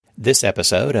This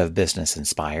episode of Business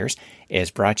Inspires is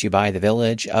brought to you by the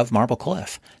Village of Marble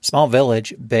Cliff. Small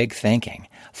village, big thinking.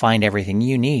 Find everything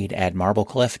you need at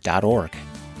marblecliff.org.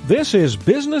 This is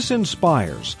Business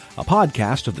Inspires, a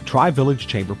podcast of the Tri-Village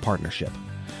Chamber Partnership.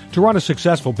 To run a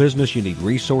successful business, you need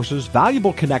resources,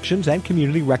 valuable connections, and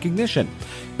community recognition.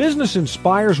 Business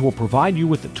Inspires will provide you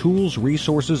with the tools,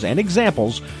 resources, and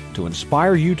examples to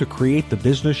inspire you to create the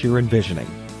business you're envisioning.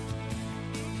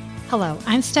 Hello,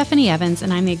 I'm Stephanie Evans,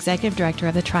 and I'm the Executive Director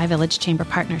of the Tri-Village Chamber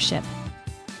Partnership.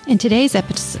 In today's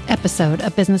episode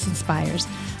of Business Inspires,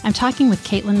 I'm talking with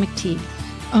Caitlin McTeague,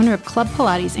 owner of Club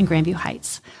Pilates in Grandview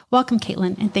Heights. Welcome,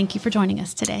 Caitlin, and thank you for joining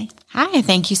us today. Hi,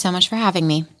 thank you so much for having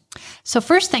me. So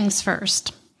first things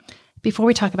first, before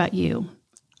we talk about you,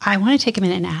 I want to take a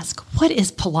minute and ask, what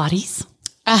is Pilates?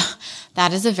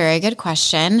 That is a very good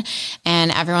question.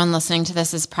 And everyone listening to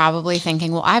this is probably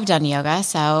thinking, well, I've done yoga,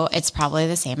 so it's probably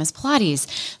the same as Pilates.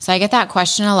 So I get that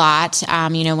question a lot.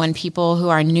 When people who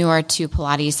are newer to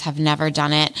Pilates have never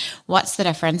done it, what's the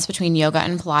difference between yoga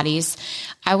and Pilates?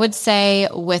 I would say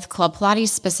with Club Pilates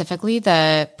specifically,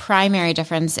 the primary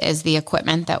difference is the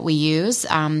equipment that we use.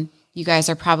 You guys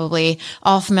are probably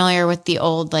all familiar with the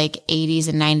old 80s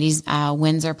and 90s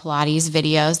Windsor Pilates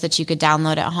videos that you could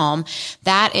download at home.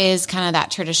 That is kind of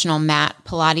that traditional mat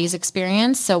Pilates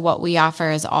experience. So what we offer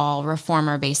is all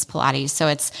reformer-based Pilates. So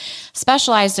it's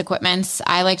specialized equipment.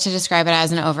 I like to describe it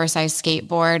as an oversized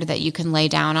skateboard that you can lay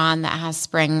down on that has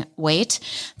spring weight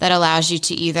that allows you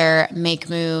to either make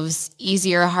moves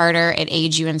easier or harder. It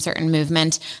aids you in certain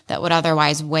movement that would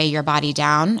otherwise weigh your body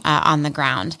down on the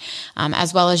ground,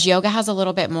 as well as yoga has a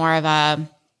little bit more of a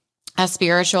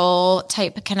spiritual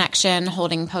type connection,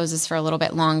 holding poses for a little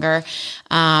bit longer.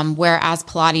 Whereas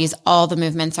Pilates, all the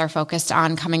movements are focused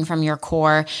on coming from your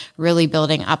core, really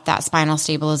building up that spinal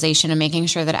stabilization and making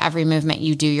sure that every movement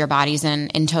you do, your body's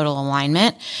in total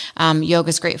alignment. Yoga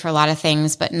is great for a lot of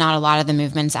things, but not a lot of the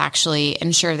movements actually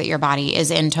ensure that your body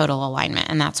is in total alignment.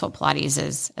 And that's what Pilates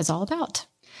is all about.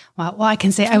 Well, I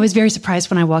can say I was very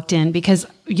surprised when I walked in because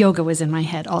yoga was in my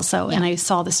head also. Yeah. And I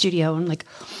saw the studio and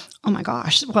oh my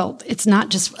gosh, well, it's not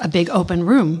just a big open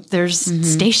room. There's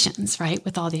stations, right,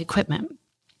 with all the equipment.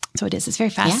 So it is. It's very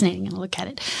fascinating to look at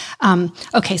it.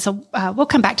 Okay, so we'll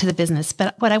come back to the business.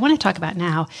 But what I want to talk about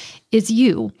now is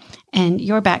you and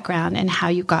your background and how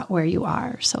you got where you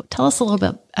are. So tell us a little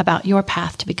bit about your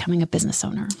path to becoming a business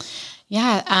owner.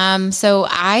 Yeah. So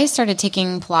I started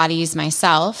taking Pilates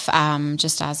myself,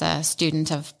 just as a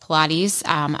student of Pilates,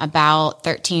 about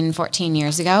 13, 14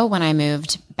 years ago when I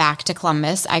moved back to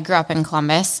Columbus. I grew up in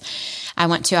Columbus. I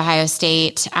went to Ohio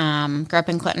State, grew up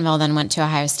in Clintonville, then went to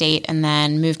Ohio State, and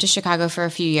then moved to Chicago for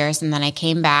a few years. And then I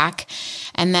came back,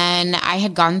 and then I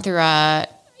had gone through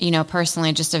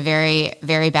personally just a very,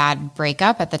 very bad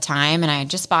breakup at the time. And I had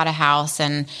just bought a house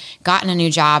and gotten a new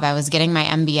job. I was getting my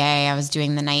MBA. I was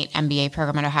doing the night MBA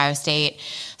program at Ohio State.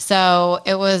 So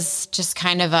it was just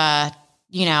kind of a,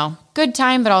 good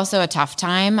time, but also a tough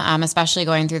time, especially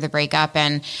going through the breakup.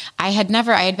 And I had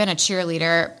been a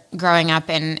cheerleader growing up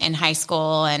in high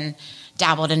school and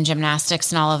dabbled in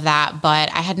gymnastics and all of that,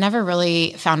 but I had never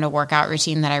really found a workout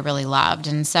routine that I really loved.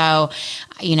 And so,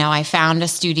 I found a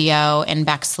studio in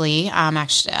Bexley.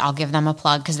 Actually, I'll give them a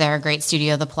plug because they're a great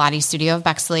studio, the Pilates studio of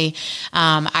Bexley.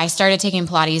 I started taking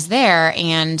Pilates there,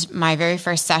 and my very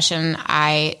first session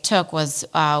I took was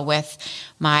with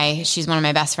she's one of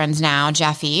my best friends now,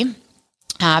 Jeffy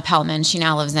Pellman. She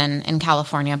now lives in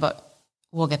California, but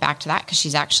we'll get back to that because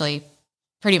she's actually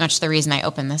pretty much the reason I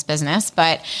opened this business.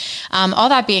 But all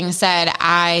that being said,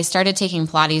 I started taking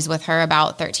Pilates with her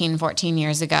about 13, 14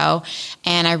 years ago,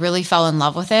 and I really fell in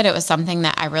love with it. It was something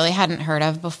that I really hadn't heard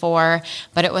of before,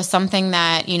 but it was something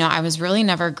that, I was really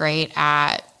never great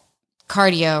at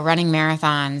cardio, running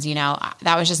marathons,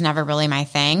 that was just never really my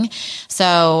thing.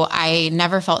 So I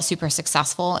never felt super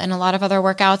successful in a lot of other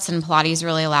workouts, and Pilates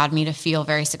really allowed me to feel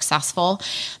very successful.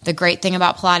 The great thing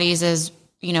about Pilates is,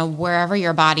 wherever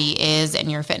your body is in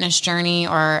your fitness journey,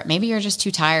 or maybe you're just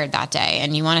too tired that day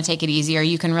and you want to take it easier,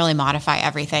 you can really modify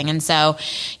everything. And so,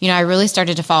 I really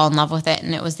started to fall in love with it.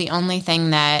 And it was the only thing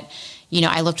that,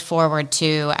 I looked forward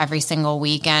to every single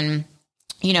week. And,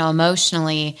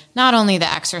 emotionally, not only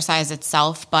the exercise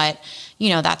itself, but,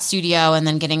 that studio, and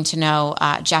then getting to know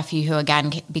Jeffy, who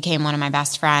again became one of my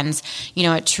best friends,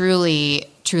 it truly,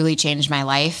 truly changed my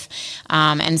life.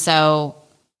 And so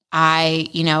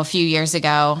a few years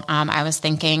ago, I was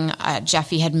thinking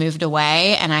Jeffy had moved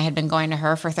away and I had been going to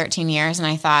her for 13 years. And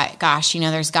I thought, gosh,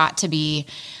 there's got to be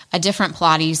a different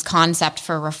Pilates concept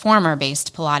for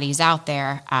reformer-based Pilates out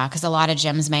there, because a lot of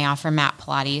gyms may offer mat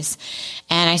Pilates.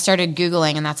 And I started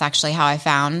Googling, and that's actually how I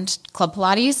found Club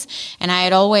Pilates. And I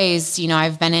had always,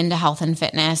 I've been into health and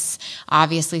fitness,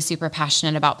 obviously super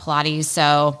passionate about Pilates.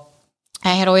 So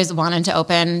I had always wanted to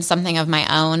open something of my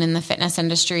own in the fitness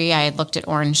industry. I had looked at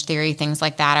Orange Theory, things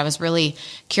like that. I was really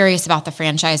curious about the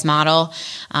franchise model.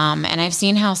 And I've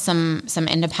seen how some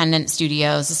independent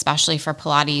studios, especially for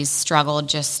Pilates, struggled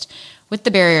just with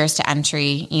the barriers to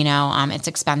entry. It's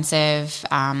expensive.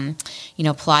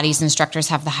 Pilates instructors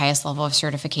have the highest level of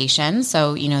certification.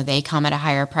 So, they come at a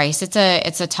higher price. It's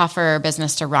a tougher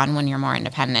business to run when you're more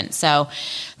independent. So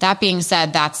that being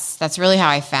said, that's really how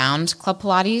I found Club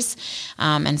Pilates.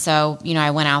 And so,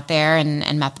 I went out there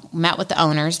and met with the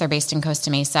owners. They're based in Costa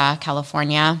Mesa,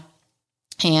 California,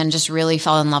 and just really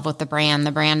fell in love with the brand.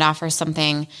 The brand offers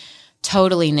something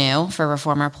totally new for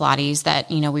reformer Pilates that,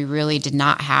 we really did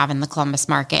not have in the Columbus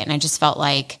market. And I just felt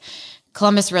like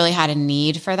Columbus really had a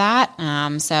need for that.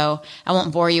 So I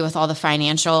won't bore you with all the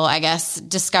financial,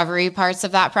 discovery parts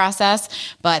of that process,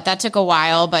 but that took a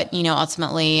while. But,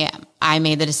 ultimately I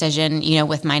made the decision,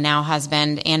 with my now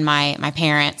husband and my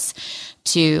parents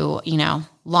to,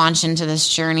 launch into this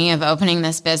journey of opening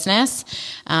this business.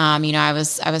 I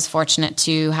was fortunate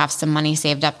to have some money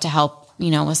saved up to help,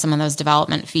 with some of those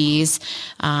development fees,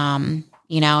 and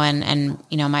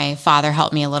my father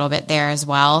helped me a little bit there as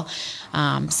well.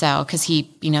 Cause he,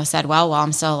 said, well, while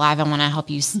I'm still alive, I want to help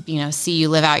you, see you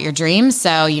live out your dreams. So,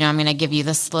 I'm going to give you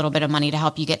this little bit of money to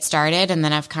help you get started. And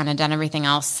then I've kind of done everything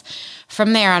else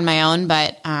from there on my own.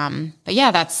 But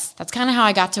yeah, that's kind of how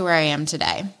I got to where I am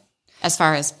today as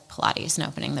far as Pilates and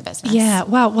opening the business. Yeah.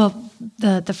 Well,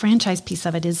 the franchise piece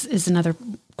of it is another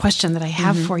question that I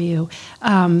have for you.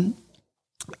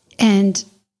 And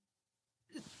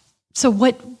so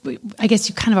I guess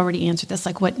you kind of already answered this,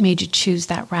 like what made you choose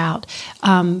that route?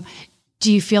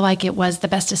 Do you feel like it was the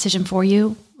best decision for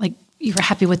you? Like you were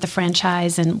happy with the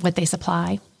franchise and what they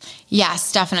supply?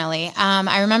 Yes, definitely.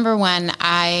 I remember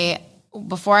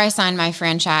before I signed my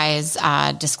franchise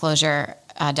disclosure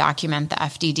document, the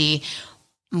FDD,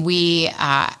 we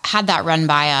had that run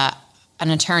by an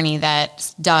attorney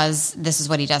that this is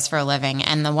what he does for a living.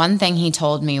 And the one thing he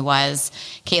told me was,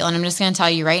 Caitlin, I'm just going to tell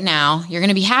you right now, you're going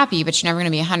to be happy, but you're never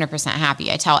going to be 100%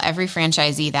 happy. I tell every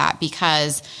franchisee that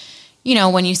because,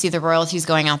 when you see the royalties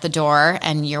going out the door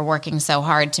and you're working so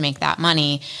hard to make that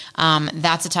money,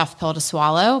 that's a tough pill to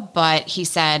swallow. But he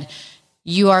said,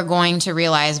 you are going to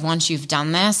realize once you've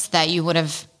done this, that you would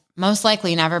have most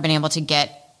likely never been able to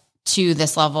get to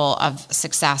this level of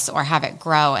success or have it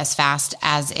grow as fast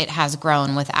as it has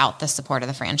grown without the support of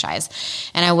the franchise.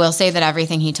 And I will say that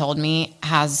everything he told me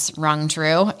has rung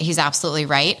true. He's absolutely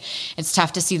right. It's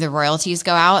tough to see the royalties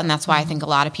go out. And that's why I think a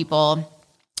lot of people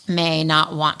may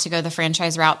not want to go the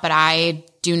franchise route, but I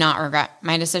do not regret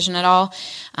my decision at all.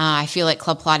 I feel like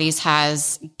Club Pilates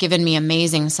has given me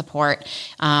amazing support.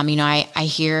 I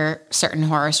hear certain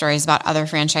horror stories about other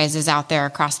franchises out there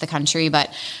across the country,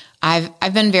 but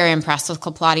I've been very impressed with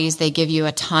Club Pilates. They give you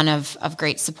a ton of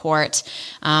great support.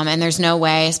 And there's no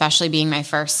way, especially being my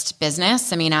first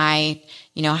business. I mean, I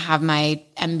have my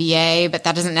MBA, but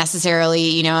that doesn't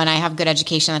necessarily, and I have good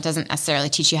education that doesn't necessarily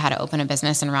teach you how to open a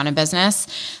business and run a business.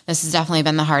 This has definitely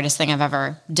been the hardest thing I've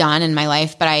ever done in my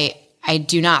life, but I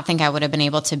do not think I would have been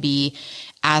able to be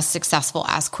as successful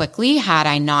as quickly had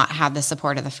I not had the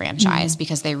support of the franchise,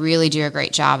 because they really do a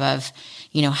great job of,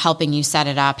 helping you set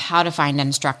it up, how to find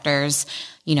instructors,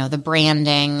 the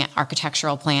branding,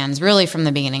 architectural plans, really from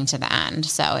the beginning to the end.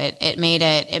 So it made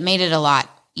it a lot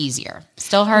easier.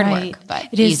 Still hard work, but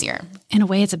it easier. In a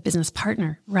way, it's a business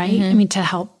partner, right? I mean, to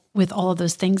help with all of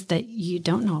those things that you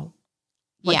don't know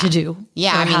what to do.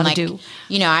 Yeah. Or how to do.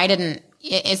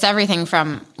 It's everything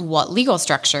from what legal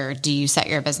structure do you set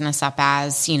your business up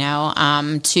as,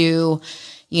 to,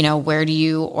 where do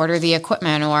you order the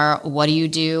equipment, or what do you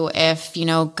do if,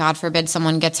 God forbid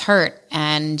someone gets hurt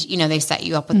and, they set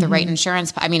you up with the right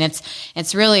insurance. I mean, it's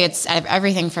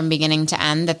everything from beginning to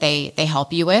end that they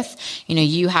help you with.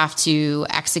 You have to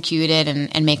execute it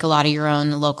and make a lot of your own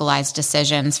localized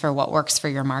decisions for what works for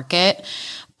your market.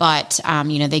 But,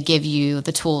 they give you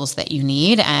the tools that you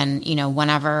need. And,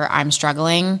 whenever I'm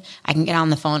struggling, I can get on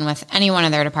the phone with any one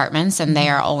of their departments and they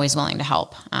are always willing to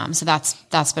help. So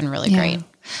that's been really great.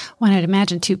 Well, I'd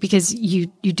imagine too, because you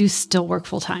do still work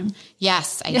full time.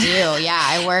 Yes, I do. Yeah,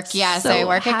 I work. Yes, so I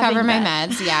work at Cover My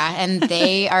Meds. Yeah, and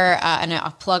they are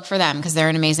a plug for them because they're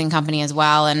an amazing company as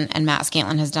well. And Matt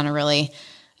Scantlin has done a really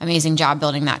amazing job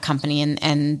building that company.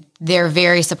 And they're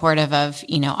very supportive of,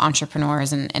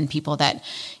 entrepreneurs and people that,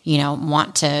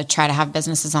 want to try to have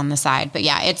businesses on the side. But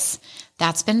yeah,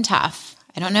 that's been tough.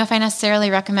 I don't know if I necessarily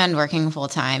recommend working full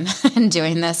time and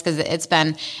doing this, because it's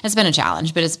been a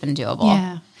challenge, but it's been doable.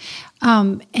 Yeah.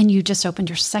 And you just opened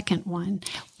your second one.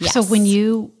 Yes. So when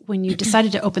you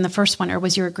decided to open the first one, or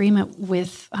was your agreement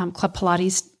with Club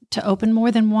Pilates to open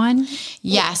more than one?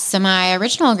 Yes. So my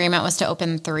original agreement was to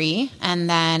open 3, and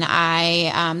then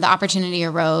the opportunity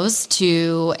arose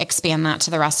to expand that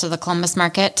to the rest of the Columbus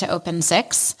market to open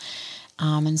 6.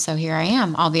 And so here I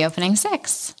am. I'll be opening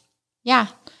 6. Yeah.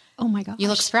 Oh my gosh. You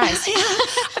look surprised.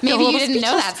 Maybe you didn't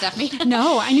know that, Stephanie.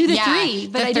 No, I knew the 3,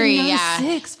 but I didn't know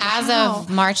the 6. Wow. As of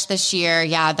March this year,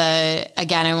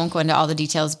 again, I won't go into all the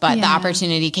details, but the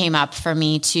opportunity came up for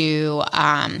me to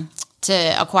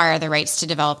acquire the rights to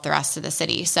develop the rest of the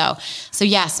city. So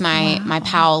yes, my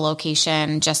Powell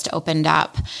location just opened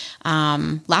up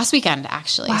last weekend,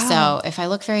 actually. Wow. So if I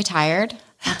look very tired,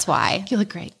 that's why. You look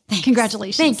great. Thanks.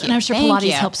 Congratulations. Thank you. And I'm sure Thank Pilates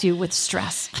you. helps you with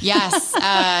stress. Yes.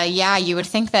 You would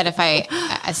think that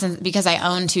because I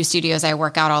own 2 studios, I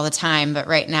work out all the time. But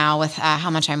right now with how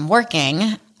much I'm working,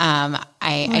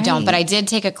 I don't. But I did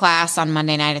take a class on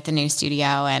Monday night at the new studio,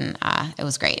 and it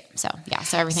was great. So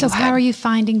everything's good. So how are you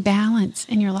finding balance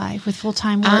in your life with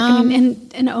full-time work?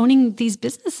 And owning these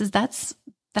businesses, that's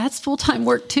full-time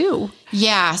work too.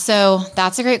 Yeah. So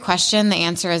that's a great question. The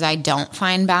answer is I don't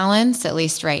find balance, at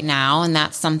least right now. And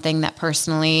that's something that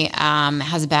personally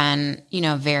has been,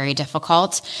 very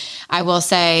difficult. I will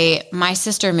say my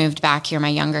sister moved back here, my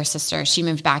younger sister. She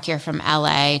moved back here from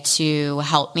LA to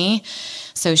help me.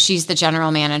 So she's the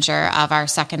general manager of our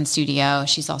second studio.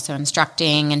 She's also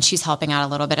instructing, and she's helping out a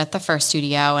little bit at the first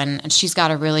studio. And she's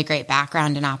got a really great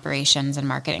background in operations and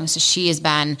marketing. So she has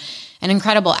been an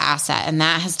incredible asset, and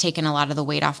that has taken a lot of the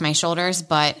weight off my shoulders.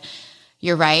 But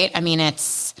you're right. I mean,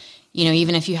 it's,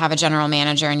 even if you have a general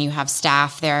manager and you have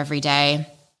staff there every day,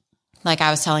 like I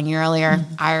was telling you earlier,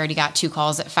 I already got 2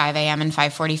 calls at 5 a.m. and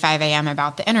 5:45 a.m.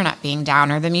 about the internet being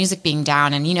down or the music being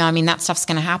down. And, that stuff's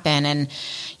going to happen. And,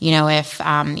 if,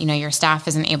 your staff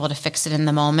isn't able to fix it in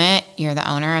the moment, you're the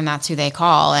owner and that's who they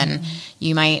call. And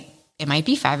it might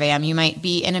be 5 a.m. You might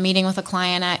be in a meeting with a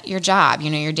client at your job,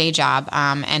 your day job.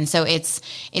 And so it's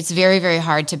very, very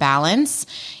hard to balance,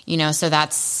 so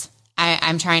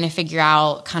I'm trying to figure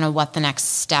out kind of what the next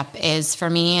step is for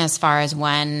me as far as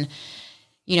when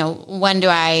do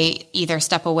I either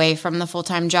step away from the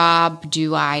full-time job?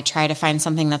 Do I try to find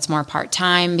something that's more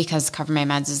part-time, because Cover My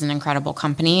Meds is an incredible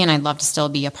company and I'd love to still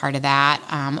be a part of that.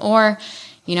 Or,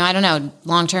 I don't know,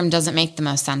 long-term doesn't make the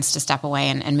most sense to step away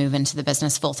and move into the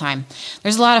business full-time.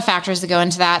 There's a lot of factors that go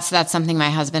into that. So that's something my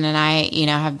husband and I,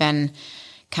 have been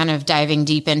kind of diving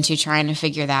deep into trying to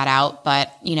figure that out.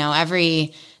 But,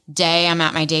 every day I'm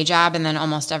at my day job, and then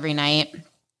almost every night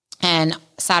and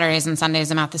Saturdays and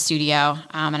Sundays I'm at the studio.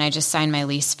 And I just signed my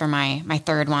lease for my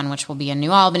third one, which will be in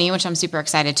New Albany, which I'm super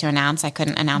excited to announce. I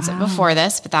couldn't announce it before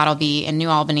this, but that'll be in New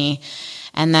Albany.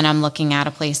 And then I'm looking at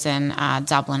a place in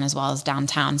Dublin as well as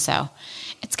downtown. So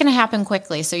it's going to happen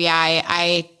quickly. So yeah,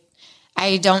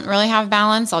 I don't really have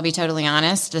balance. I'll be totally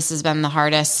honest. This has been the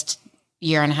hardest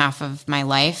year and a half of my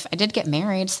life. I did get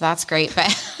married, so that's great.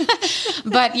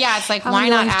 But yeah, it's like, why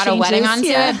not add a wedding onto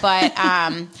it? But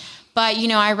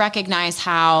I recognize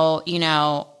how,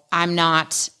 I'm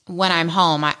not, when I'm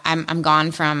home, I'm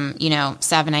gone from,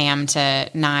 7 a.m. to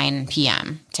 9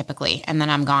 p.m. typically. And then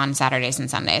I'm gone Saturdays and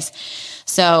Sundays.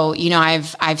 So,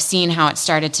 I've seen how it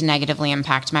started to negatively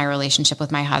impact my relationship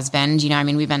with my husband.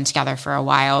 We've been together for a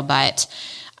while, but,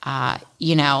 I'm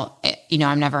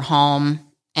never home.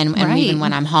 And even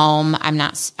when I'm home, I'm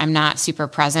not super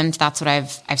present. That's what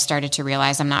I've started to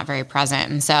realize. I'm not very present.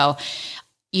 And so,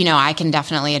 I can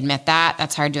definitely admit that.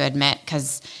 That's hard to admit,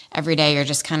 because every day you're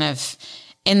just kind of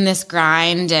in this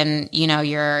grind, and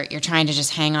you're trying to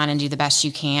just hang on and do the best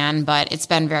you can, but it's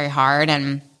been very hard.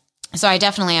 And so I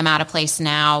definitely am at a place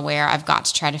now where I've got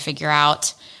to try to figure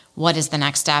out what is the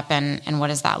next step, and what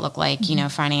does that look like,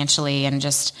 financially, and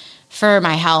just for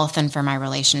my health and for my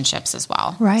relationships as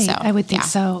well. Right. So, I would think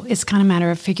so. It's kind of a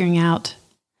matter of figuring out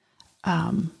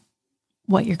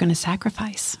what you're going to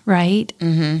sacrifice, right?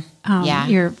 Mm-hmm.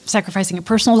 You're sacrificing your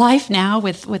personal life now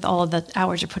with all of the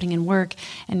hours you're putting in work,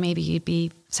 and maybe you'd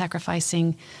be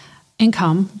sacrificing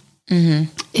income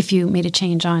if you made a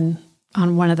change on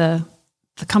one of the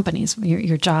companies,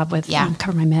 your job with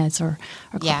Cover My Meds or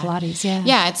Club Pilates.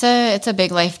 Yeah, it's a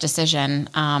big life decision.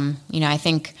 I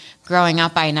think growing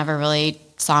up, I never really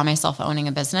saw myself owning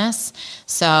a business,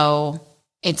 so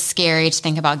it's scary to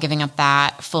think about giving up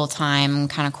that full-time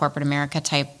kind of corporate America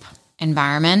type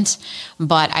environment.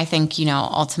 But I think,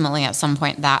 ultimately at some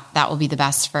point that will be the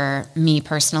best for me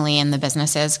personally and the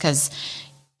businesses, because,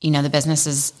 the business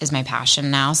is my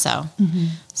passion now. So,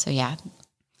 so yeah,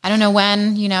 I don't know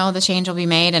when, the change will be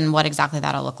made and what exactly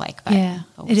that'll look like. But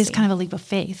it is kind of a leap of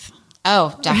faith.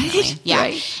 Oh, definitely. Right? Yeah.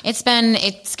 Right.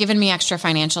 It's given me extra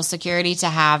financial security to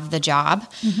have the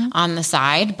job on the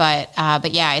side, but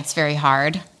yeah, it's very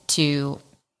hard to,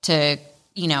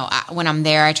 when I'm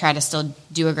there, I try to still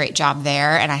do a great job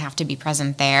there, and I have to be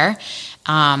present there.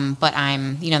 But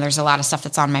there's a lot of stuff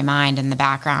that's on my mind in the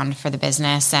background for the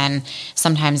business. And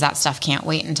sometimes that stuff can't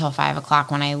wait until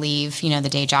 5:00 when I leave, the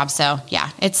day job. So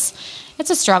yeah, it's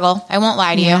a struggle. I won't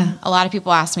lie to you. A lot of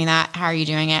people ask me that, how are you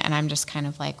doing it? And I'm just kind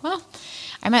of like, well,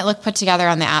 I might look put together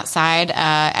on the outside.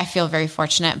 I feel very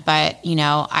fortunate, but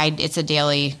it's a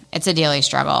daily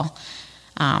struggle.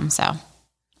 So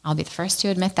I'll be the first to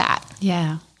admit that.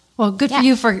 Yeah. Well, good for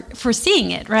you for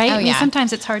seeing it, right? Oh, I mean,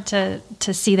 sometimes it's hard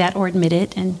to see that or admit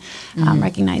it and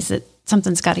recognize that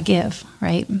something's got to give,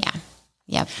 right? Yeah.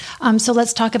 Yep. So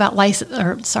let's talk about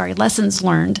lessons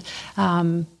learned.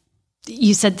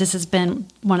 You said this has been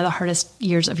one of the hardest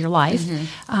years of your life.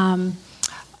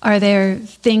 Are there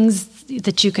things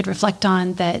that you could reflect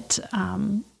on that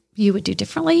you would do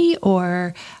differently,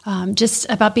 or just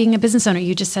about being a business owner?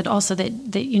 You just said also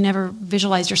that you never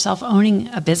visualized yourself owning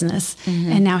a business,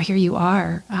 and now here you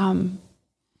are.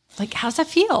 How's that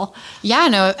feel? Yeah,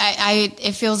 no,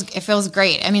 it feels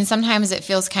great. I mean, sometimes it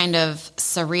feels kind of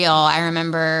surreal. I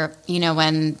remember,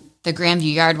 when the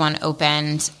Grandview Yard one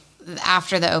opened,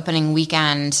 after the opening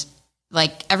weekend,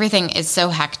 everything is so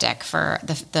hectic for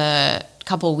the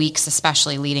couple weeks,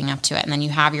 especially leading up to it. And then you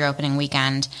have your opening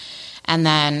weekend. And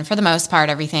then for the most part,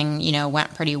 everything,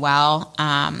 went pretty well.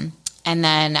 And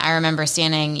then I remember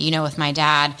standing, with my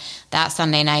dad that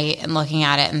Sunday night and looking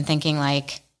at it and thinking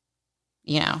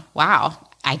wow,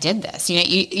 I did this.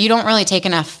 You don't really take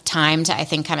enough time to, I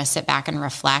think, kind of sit back and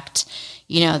reflect,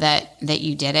 that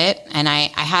you did it. And I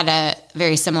had a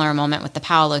very similar moment with the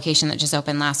Powell location that just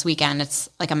opened last weekend. It's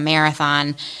like a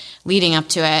marathon leading up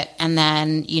to it. And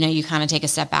then, you kind of take a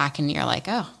step back and you're like,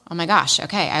 oh my gosh,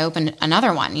 okay, I opened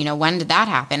another one. When did that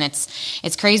happen?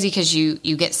 It's crazy because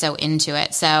you get so into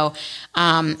it. So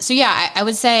yeah, I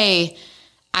would say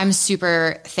I'm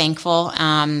super thankful.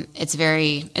 It's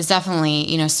definitely,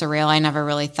 surreal. I never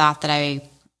really thought that I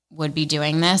would be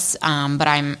doing this. But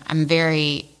I'm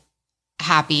very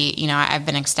happy. I've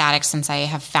been ecstatic since I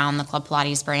have found the Club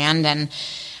Pilates brand, and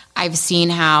I've seen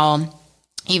how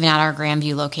even at our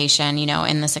Grandview location,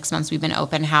 in the 6 months we've been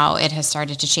open, how it has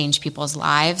started to change people's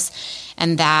lives.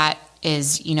 And that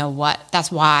is,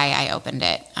 that's why I opened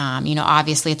it.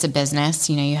 Obviously it's a business,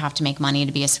 you have to make money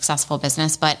to be a successful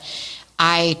business, but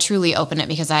I truly open it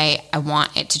because I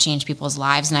want it to change people's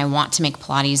lives, and I want to make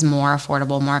Pilates more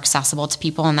affordable, more accessible to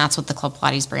people. And that's what the Club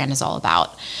Pilates brand is all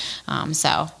about. So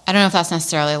I don't know if that's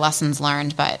necessarily lessons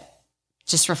learned, but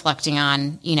just reflecting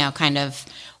on, kind of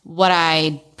what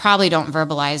I probably don't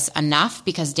verbalize enough,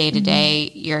 because day to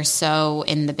day you're so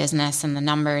in the business and the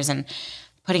numbers and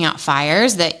putting out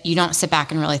fires that you don't sit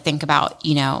back and really think about,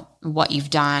 what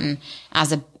you've done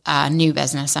as a new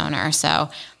business owner. So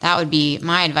that would be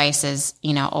my advice is,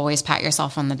 always pat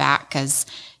yourself on the back, because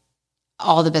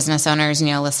all the business owners,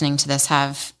 listening to this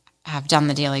have done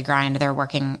the daily grind. They're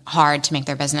working hard to make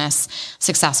their business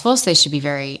successful. So they should be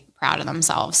very proud of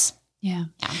themselves. Yeah.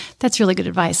 That's really good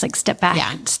advice. Step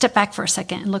back for a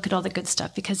second and look at all the good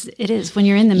stuff, because it is when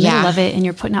you're in the middle of it and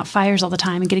you're putting out fires all the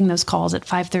time and getting those calls at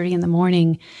 5:30 in the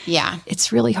morning. Yeah.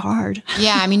 It's really hard.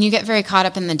 Yeah. I mean, you get very caught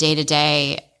up in the day to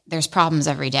day. There's problems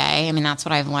every day. I mean, that's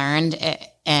what I've learned,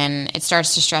 and it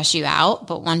starts to stress you out.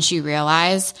 But once you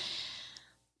realize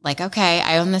okay,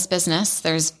 I own this business,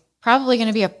 there's probably going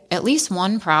to be at least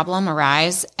one problem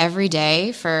arise every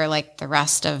day for the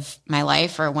rest of my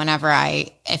life, or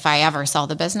if I ever sell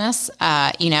the business,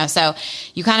 so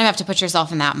you kind of have to put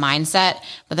yourself in that mindset,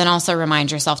 but then also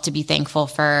remind yourself to be thankful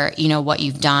for, what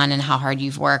you've done and how hard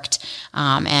you've worked.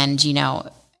 And,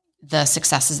 the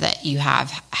successes that you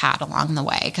have had along the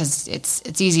way, because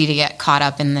it's easy to get caught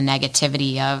up in the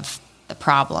negativity of the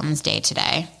problems day to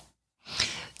day.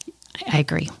 I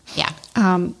agree. Yeah.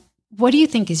 What do you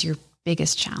think is your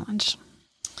biggest challenge?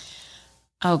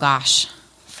 Oh gosh,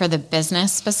 for the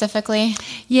business specifically?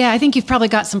 Yeah, I think you've probably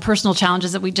got some personal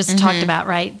challenges that we just talked about,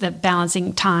 right? The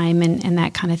balancing time and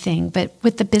that kind of thing. But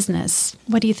with the business,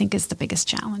 what do you think is the biggest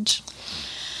challenge?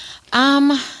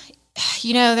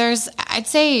 I'd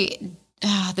say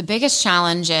the biggest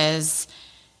challenge is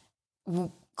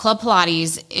Club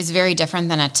Pilates is very different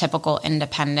than a typical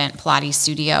independent Pilates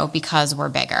studio because we're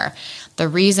bigger. The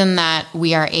reason that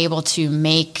we are able to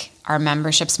make our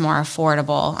memberships more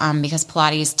affordable, because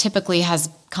Pilates typically has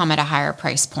come at a higher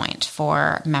price point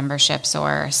for memberships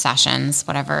or sessions,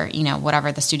 whatever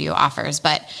the studio offers.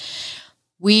 But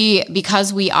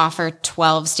because we offer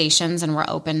 12 stations and we're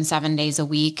open 7 days a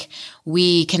week,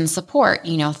 we can support,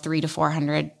 300 to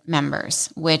 400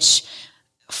 members, which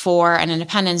for an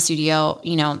independent studio,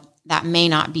 that may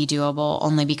not be doable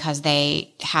only because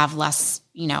they have less,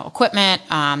 equipment,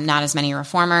 not as many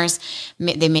reformers.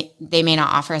 They may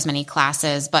not offer as many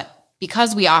classes, but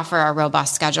because we offer a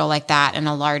robust schedule like that and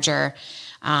a larger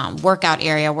workout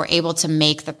area, we're able to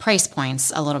make the price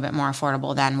points a little bit more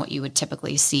affordable than what you would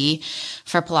typically see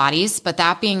for Pilates. But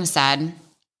that being said,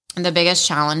 the biggest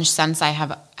challenge since I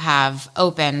have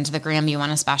opened the Grandview one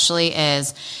especially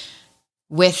is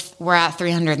we're at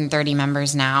 330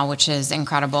 members now, which is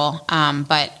incredible.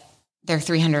 But they're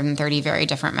 330 very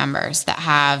different members that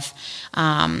have,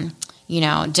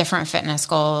 different fitness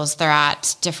goals. They're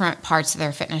at different parts of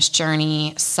their fitness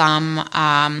journey. Some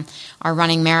are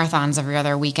running marathons every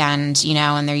other weekend,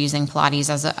 and they're using Pilates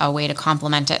as a way to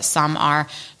complement it. Some are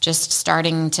just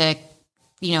starting to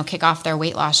kick off their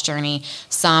weight loss journey.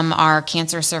 Some are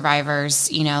cancer survivors,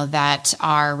 that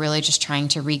are really just trying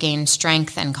to regain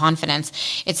strength and confidence.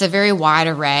 It's a very wide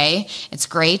array. It's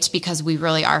great because we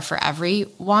really are for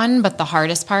everyone, but the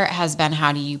hardest part has been,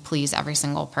 how do you please every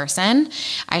single person?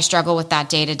 I struggle with that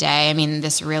day to day. I mean,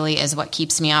 this really is what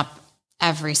keeps me up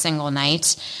every single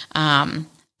night.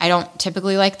 I don't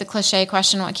typically like the cliche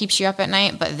question, what keeps you up at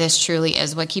night? But this truly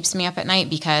is what keeps me up at night,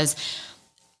 because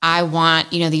I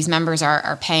want, these members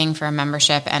are paying for a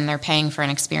membership and they're paying for an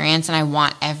experience, and I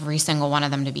want every single one of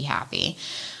them to be happy.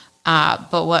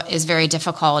 But what is very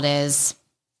difficult is,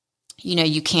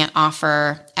 you can't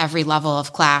offer every level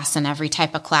of class and every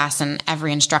type of class and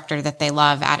every instructor that they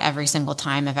love at every single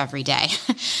time of every day.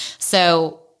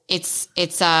 So it's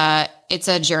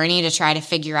a journey to try to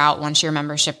figure out, once your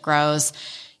membership grows,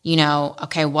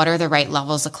 okay, what are the right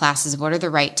levels of classes? What are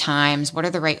the right times? What are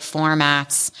the right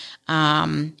formats?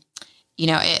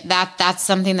 That's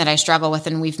something that I struggle with,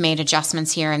 and we've made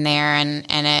adjustments here and there, and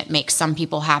it makes some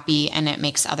people happy and it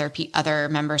makes other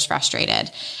members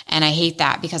frustrated. And I hate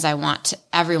that, because I want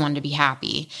everyone to be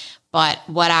happy. But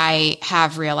what I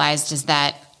have realized is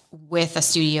that with a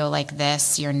studio like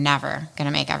this, you're never going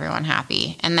to make everyone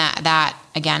happy. And that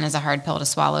again is a hard pill to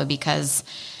swallow, because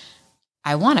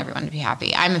I want everyone to be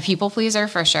happy. I'm a people pleaser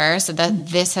for sure. So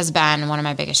this has been one of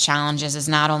my biggest challenges, is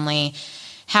not only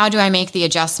how do I make the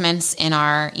adjustments in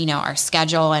our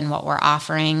schedule and what we're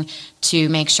offering to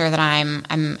make sure that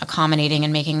I'm accommodating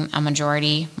and making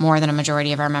more than a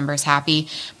majority of our members happy,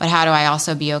 but how do I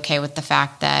also be okay with the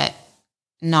fact that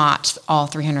not all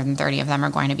 330 of them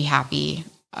are going to be happy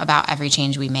about every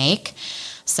change we make.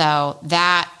 So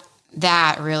that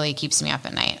really keeps me up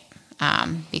at night,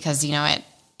 because,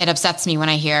 it upsets me when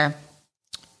I hear,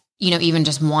 even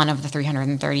just one of the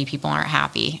 330 people aren't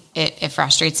happy. It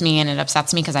frustrates me and it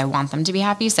upsets me, because I want them to be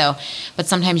happy. So, but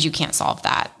sometimes you can't solve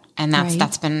that. And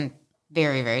that's been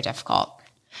very, very difficult.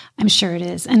 I'm sure it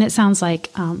is. And it sounds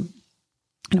like,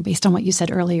 based on what you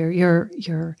said earlier,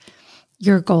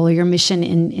 your goal or your mission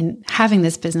in having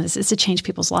this business is to change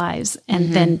people's lives.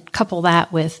 And then couple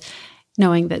that with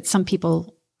knowing that some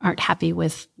people aren't happy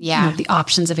with the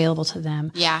options available to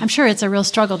them. Yeah. I'm sure it's a real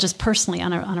struggle, just personally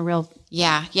on a real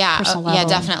personal level. Yeah,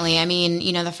 definitely. I mean,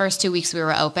 the first 2 weeks we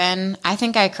were open, I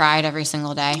think I cried every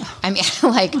single day. I mean,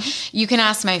 you can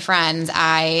ask my friends.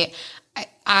 I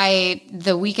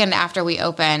the weekend after we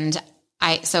opened,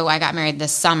 I got married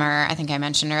this summer, I think I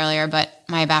mentioned earlier, but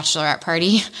my bachelorette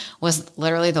party was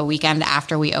literally the weekend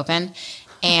after we opened.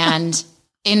 And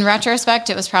in retrospect,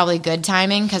 it was probably good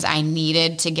timing, because I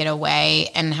needed to get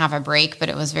away and have a break, but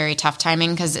it was very tough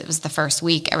timing because it was the first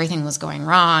week. Everything was going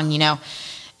wrong.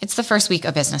 It's the first week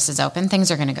a business is open. Things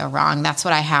are going to go wrong. That's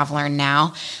what I have learned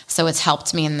now. So it's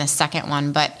helped me in this second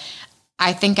one. But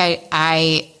I think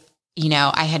I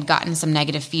had gotten some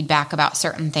negative feedback about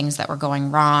certain things that were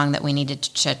going wrong that we needed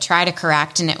to try to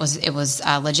correct. And it was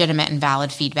legitimate and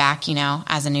valid feedback,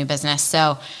 as a new business.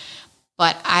 So,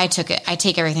 but I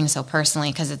take everything so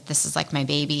personally, because this is like my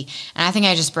baby. And I think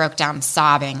I just broke down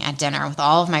sobbing at dinner with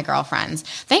all of my girlfriends.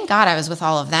 Thank God I was with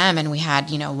all of them and we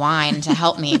had, wine to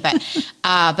help me. But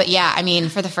yeah, I mean,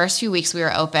 for the first few weeks we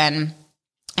were open,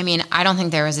 I mean, I don't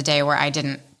think there was a day where I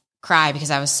didn't cry,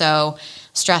 because I was so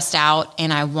stressed out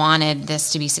and I wanted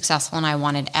this to be successful and I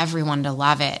wanted everyone to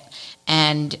love it.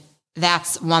 And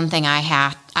that's one thing I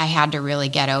had to really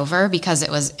get over, because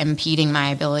it was impeding my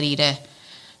ability to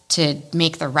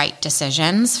make the right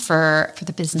decisions for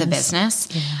the business.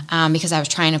 Yeah. Because I was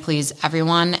trying to please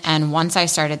everyone. And once I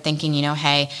started thinking,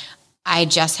 hey, I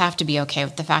just have to be okay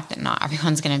with the fact that not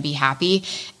everyone's going to be happy.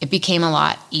 It became a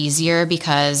lot easier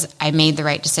because I made the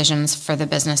right decisions for the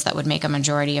business that would make a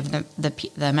majority of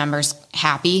the members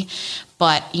happy.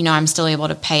 But, I'm still able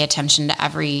to pay attention to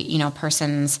every,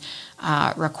 person's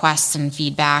requests and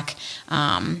feedback.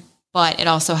 But it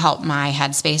also helped my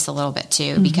headspace a little bit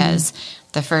too, because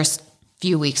the first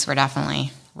few weeks were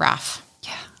definitely rough.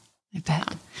 Yeah, I bet.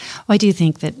 Well, I do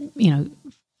think that,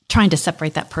 trying to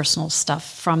separate that personal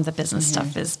stuff from the business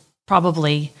stuff is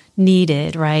probably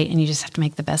needed, right? And you just have to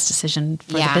make the best decision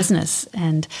for the business.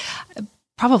 And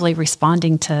probably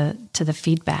responding to the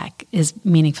feedback is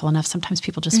meaningful enough. Sometimes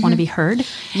people just want to be heard.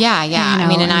 Yeah.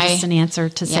 And just an answer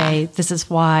to say, this is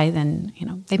why, then,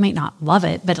 they may not love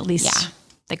it, but at least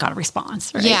they got a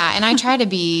response, right? Yeah. And I try to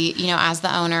be, as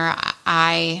the owner,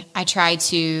 I try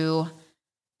to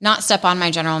not step on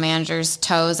my general manager's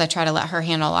toes. I try to let her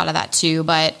handle a lot of that too.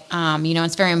 But,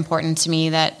 it's very important to me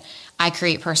that I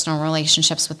create personal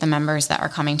relationships with the members that are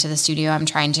coming to the studio. I'm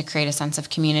trying to create a sense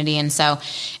of community. And so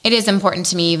it is important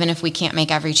to me, even if we can't make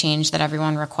every change that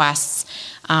everyone requests,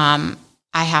 I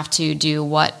have to do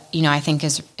what, I think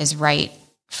is right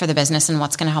for the business and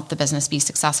what's going to help the business be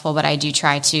successful. But I do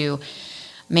try to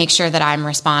make sure that I'm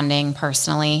responding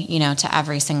personally, to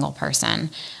every single person,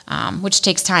 which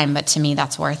takes time, but to me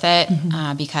that's worth it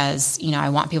because, I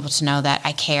want people to know that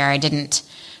I care. I didn't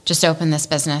just open this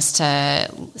business to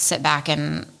sit back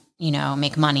and,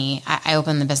 make money. I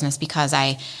opened the business because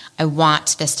I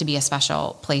want this to be a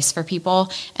special place for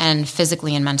people, and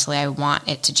physically and mentally, I want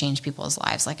it to change people's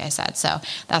lives, like I said. So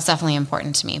that's definitely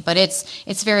important to me, but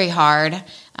it's very hard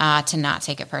to not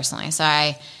take it personally. So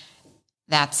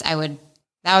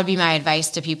that would be my advice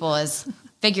to people, is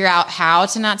figure out how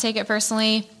to not take it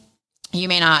personally. You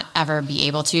may not ever be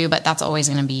able to, but that's always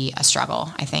going to be a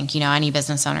struggle. I think, any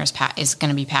business owner is going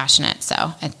to be passionate.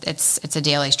 So it's a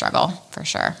daily struggle for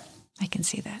sure. I can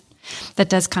see that. That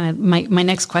does kind of, my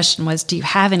next question was, do you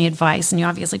have any advice? And you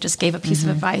obviously just gave a piece of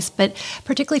advice, but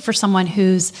particularly for someone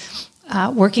who's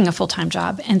working a full-time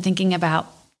job and thinking about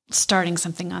starting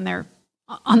something on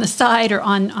the side or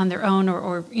on their own,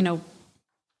 or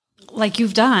like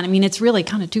you've done. I mean, it's really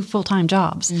kind of 2 full-time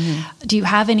jobs. Do you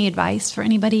have any advice for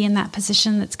anybody in that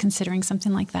position that's considering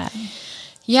something like that?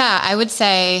 Yeah, I would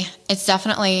say it's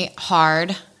definitely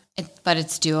hard, but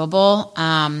it's doable.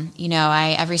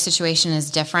 Every situation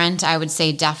is different. I would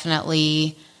say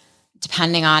definitely,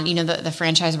 depending on, the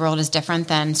franchise world is different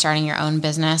than starting your own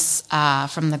business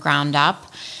from the ground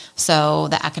up. So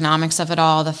the economics of it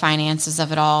all, the finances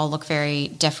of it all look very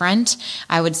different.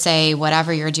 I would say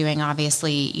whatever you're doing,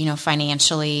 obviously,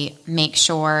 financially, make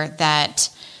sure that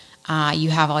you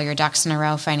have all your ducks in a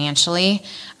row financially.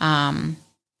 I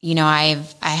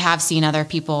have seen other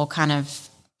people kind of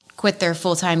quit their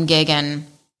full-time gig and,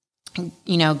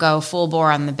 go full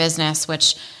bore on the business,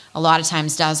 which a lot of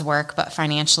times does work, but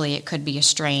financially it could be a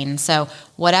strain. So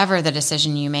whatever the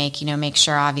decision you make, make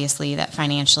sure obviously that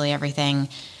financially everything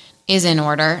is in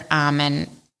order. And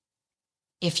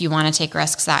if you want to take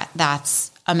risks,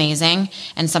 that's amazing.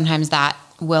 And sometimes that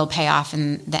will pay off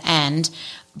in the end,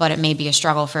 but it may be a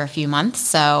struggle for a few months.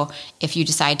 So if you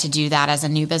decide to do that as a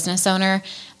new business owner,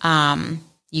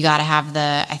 you got to have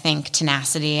I think,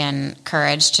 tenacity and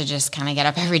courage to just kind of get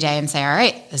up every day and say, all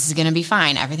right, this is going to be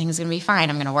fine. Everything's going to be fine.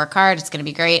 I'm going to work hard. It's going to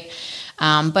be great.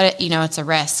 But it's a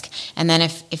risk. And then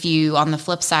if you, on the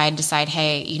flip side, decide,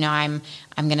 hey,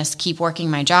 I'm going to keep working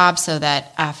my job so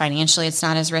that financially it's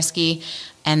not as risky.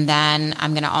 And then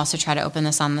I'm going to also try to open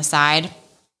this on the side.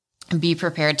 Be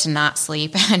prepared to not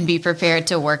sleep and be prepared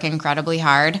to work incredibly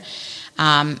hard.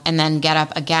 And then get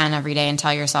up again every day and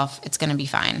tell yourself it's going to be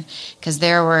fine. Because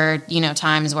there were,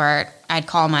 times where I'd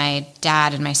call my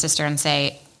dad and my sister and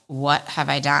say, what have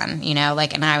I done? And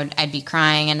I'd be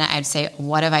crying and I'd say,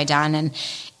 what have I done? And,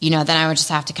 then I would just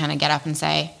have to kind of get up and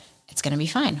say, it's going to be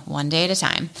fine, one day at a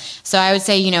time. So I would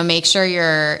say, make sure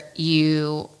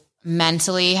you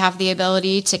mentally have the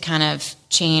ability to kind of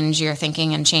change your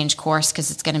thinking and change course,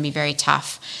 because it's going to be very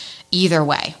tough either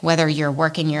way, whether you're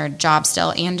working your job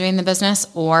still and doing the business,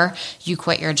 or you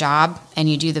quit your job and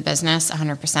you do the business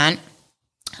 100%.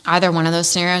 Either one of those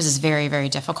scenarios is very, very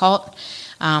difficult.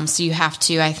 So you have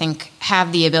to, I think,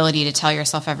 have the ability to tell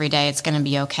yourself every day it's going to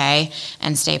be okay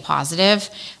and stay positive,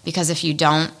 because if you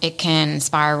don't, it can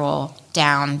spiral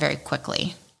down very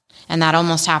quickly. And that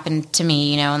almost happened to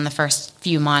me, in the first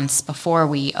few months before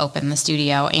we opened the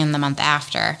studio and the month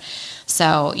after.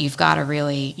 So you've got to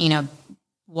really,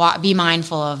 be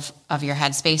mindful of your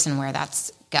headspace and where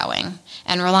that's going,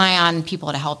 and rely on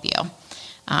people to help you.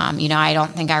 I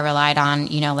don't think I relied on,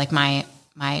 like my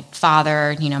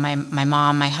father, my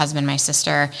mom, my husband, my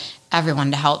sister,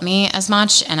 everyone to help me as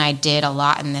much. And I did a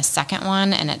lot in this second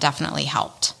one, and it definitely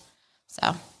helped. So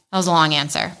that was a long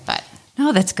answer, but.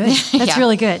 No, that's good. That's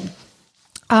really good.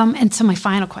 And so my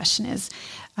final question is,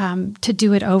 to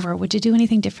do it over, would you do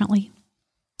anything differently?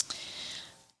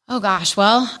 Oh gosh.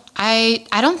 Well, I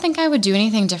don't think I would do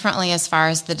anything differently as far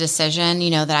as the decision,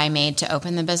 that I made to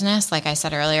open the business. Like I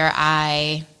said earlier,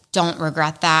 I don't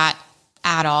regret that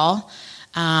at all.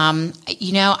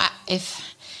 If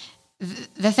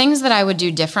the things that I would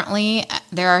do differently,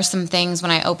 there are some things when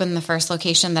I opened the first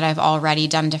location that I've already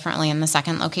done differently in the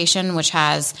second location, which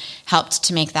has helped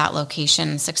to make that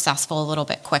location successful a little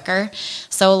bit quicker.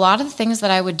 So a lot of the things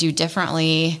that I would do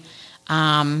differently,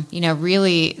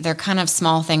 really they're kind of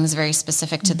small things, very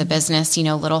specific to the business,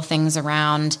 little things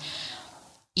around,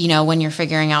 when you're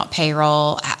figuring out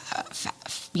payroll,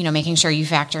 making sure you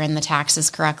factor in the taxes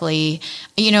correctly.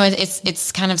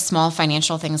 It's kind of small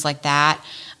financial things like that.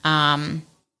 Certain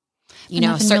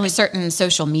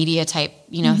social media type,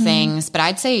 things, but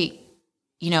I'd say,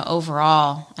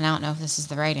 overall, and I don't know if this is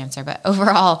the right answer, but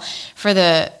overall for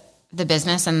the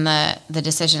business and the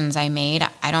decisions I made,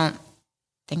 I don't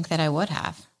think that I would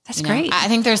have. That's great. I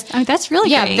think that's really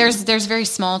great. There's very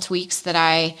small tweaks that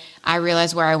I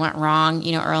realized where I went wrong,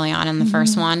 early on in the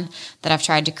first one that I've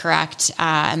tried to correct,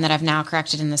 and that I've now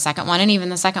corrected in the second one. And even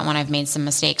the second one, I've made some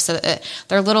mistakes. So there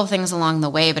are little things along the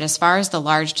way, but as far as the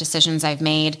large decisions I've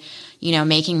made,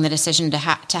 making the decision to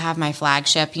have my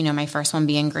flagship, my first one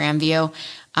being Grandview,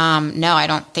 no, I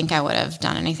don't think I would have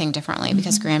done anything differently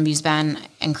because Grandview's been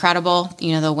incredible.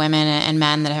 The women and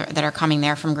men that are coming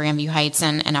there from Grandview Heights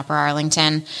and Upper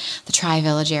Arlington, the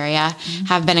Tri-Village area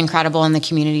have been incredible, and the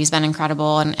community's been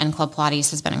incredible, and Club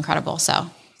Pilates has been incredible. So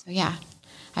yeah,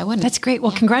 I wouldn't. That's great.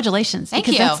 Well, congratulations. Thank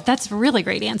you. That's a really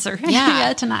great answer.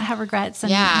 Yeah. To not have regrets.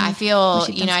 I feel,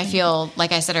 I feel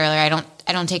like I said earlier,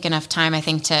 I don't take enough time, I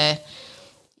think, to,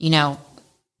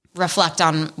 reflect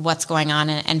on what's going on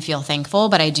and feel thankful,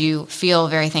 but I do feel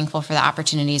very thankful for the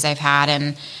opportunities I've had.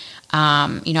 And,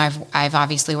 I've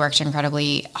obviously worked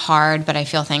incredibly hard, but I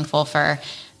feel thankful for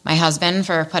my husband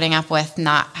for putting up with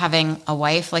not having a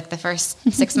wife like the first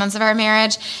 6 months of our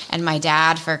marriage, and my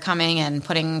dad for coming and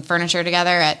putting furniture together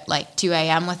at like 2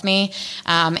 a.m. with me.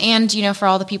 And, for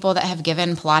all the people that have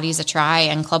given Pilates a try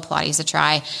and Club Pilates a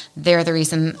try, they're the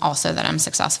reason also that I'm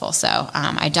successful. So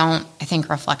I think,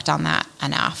 reflect on that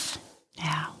enough.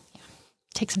 Yeah.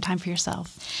 Take some time for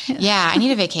yourself. Yeah, I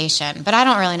need a vacation, but I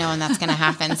don't really know when that's going to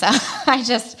happen. So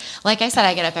like I said,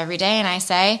 I get up every day and I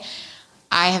say,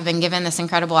 I have been given this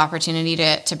incredible opportunity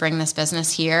to bring this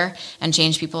business here and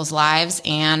change people's lives.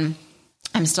 And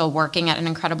I'm still working at an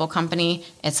incredible company.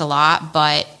 It's a lot,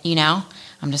 but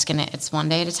it's one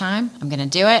day at a time. I'm going to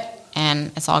do it,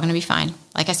 and it's all going to be fine.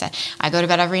 Like I said, I go to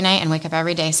bed every night and wake up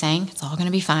every day saying it's all going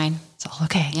to be fine. It's all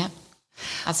okay. Yep.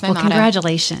 That's my motto.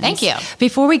 Congratulations. Thank you.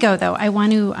 Before we go, though, I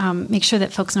want to make sure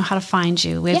that folks know how to find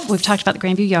you. We've talked about the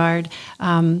Grandview Yard,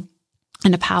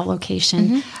 in a Powell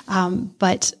location.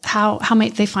 But how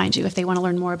might they find you if they want to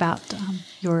learn more about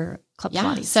your Club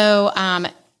Pilates? So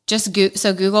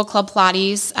Google Club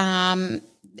Pilates.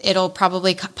 It'll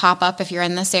probably pop up if you're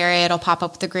in this area. It'll pop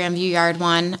up with the Grandview Yard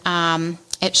one.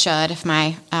 It should if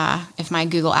my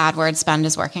Google AdWords spend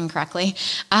is working correctly.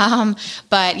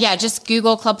 But yeah, just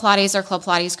Google Club Pilates or Club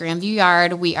Pilates Grandview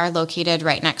Yard. We are located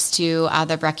right next to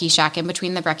the Brecky Shack, in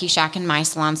between the Brecky Shack and My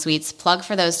Salon Suites. Plug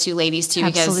for those two ladies too,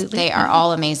 Absolutely. because they are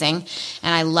all amazing,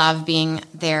 and I love being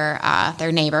their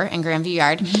neighbor in Grandview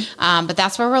Yard. But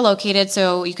that's where we're located.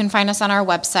 So you can find us on our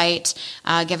website.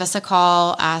 Give us a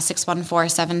call,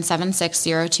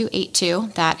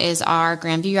 614-776-0282. That is our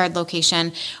Grandview Yard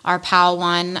location. Our Powell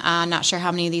one. Not sure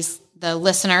how many of the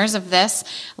listeners of this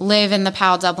live in the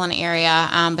Powell, Dublin area.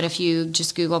 But if you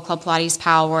just Google Club Pilates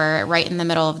Powell, we're right in the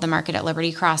middle of the market at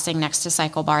Liberty Crossing next to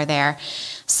Cycle Bar there.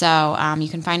 So you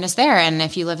can find us there. And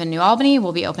if you live in New Albany,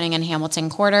 we'll be opening in Hamilton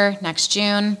Quarter next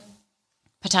June.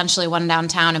 Potentially one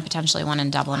downtown and potentially one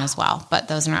in Dublin as well, but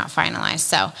those are not finalized.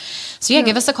 So yeah,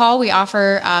 give us a call. We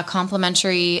offer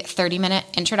complimentary 30-minute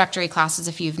introductory classes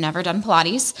if you've never done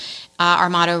Pilates. Our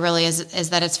motto really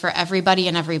is that it's for everybody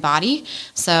and everybody.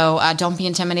 So don't be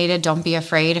intimidated. Don't be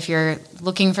afraid. If you're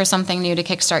looking for something new to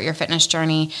kickstart your fitness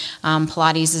journey,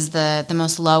 Pilates is the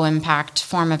most low impact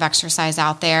form of exercise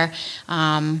out there.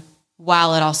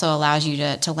 While it also allows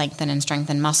you to lengthen and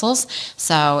strengthen muscles.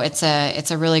 So it's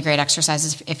a really great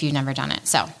exercise if you've never done it.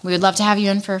 So we would love to have you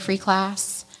in for a free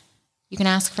class. You can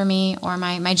ask for me, or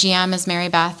my GM is Mary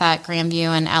Beth at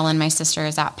Grandview, and Ellen, my sister,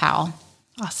 is at Powell.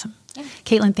 Awesome.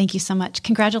 Caitlin, thank you so much.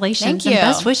 Congratulations. Thank you. And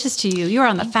best wishes to you. You are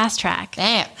on the fast track.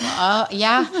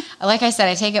 Yeah. Like I said,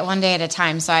 I take it one day at a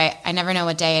time. So I never know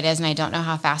what day it is, and I don't know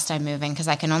how fast I'm moving because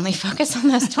I can only focus on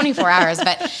those 24 hours.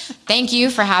 But thank you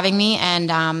for having me.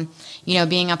 And,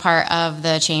 being a part of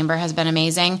the chamber has been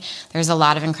amazing. There's a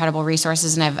lot of incredible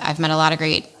resources, and I've met a lot of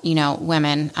great,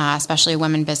 women, especially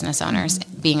women business owners,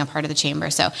 being a part of the chamber.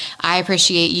 So I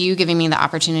appreciate you giving me the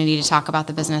opportunity to talk about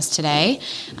the business today.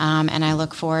 And I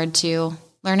look forward to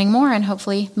learning more and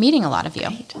hopefully meeting a lot of you.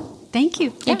 Great. Thank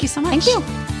you. Thank you so much. Thank you.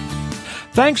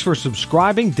 Thanks for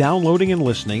subscribing, downloading, and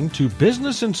listening to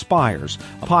Business Inspires,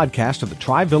 a podcast of the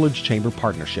Tri-Village Chamber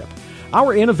Partnership.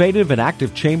 Our innovative and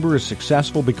active chamber is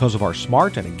successful because of our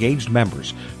smart and engaged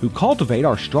members who cultivate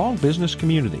our strong business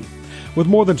community. With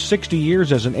more than 60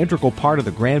 years as an integral part of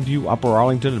the Grandview, Upper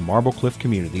Arlington, and Marble Cliff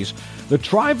communities, the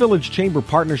Tri-Village Chamber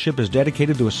Partnership is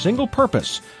dedicated to a single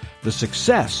purpose: the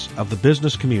success of the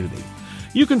business community.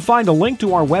 You can find a link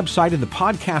to our website in the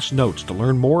podcast notes to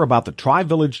learn more about the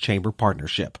Tri-Village Chamber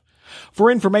Partnership.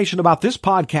 For information about this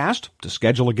podcast, to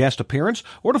schedule a guest appearance,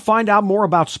 or to find out more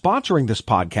about sponsoring this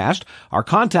podcast, our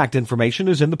contact information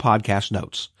is in the podcast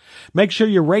notes. Make sure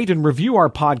you rate and review our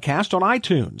podcast on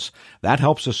iTunes. That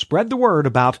helps us spread the word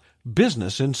about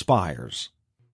Business Inspires.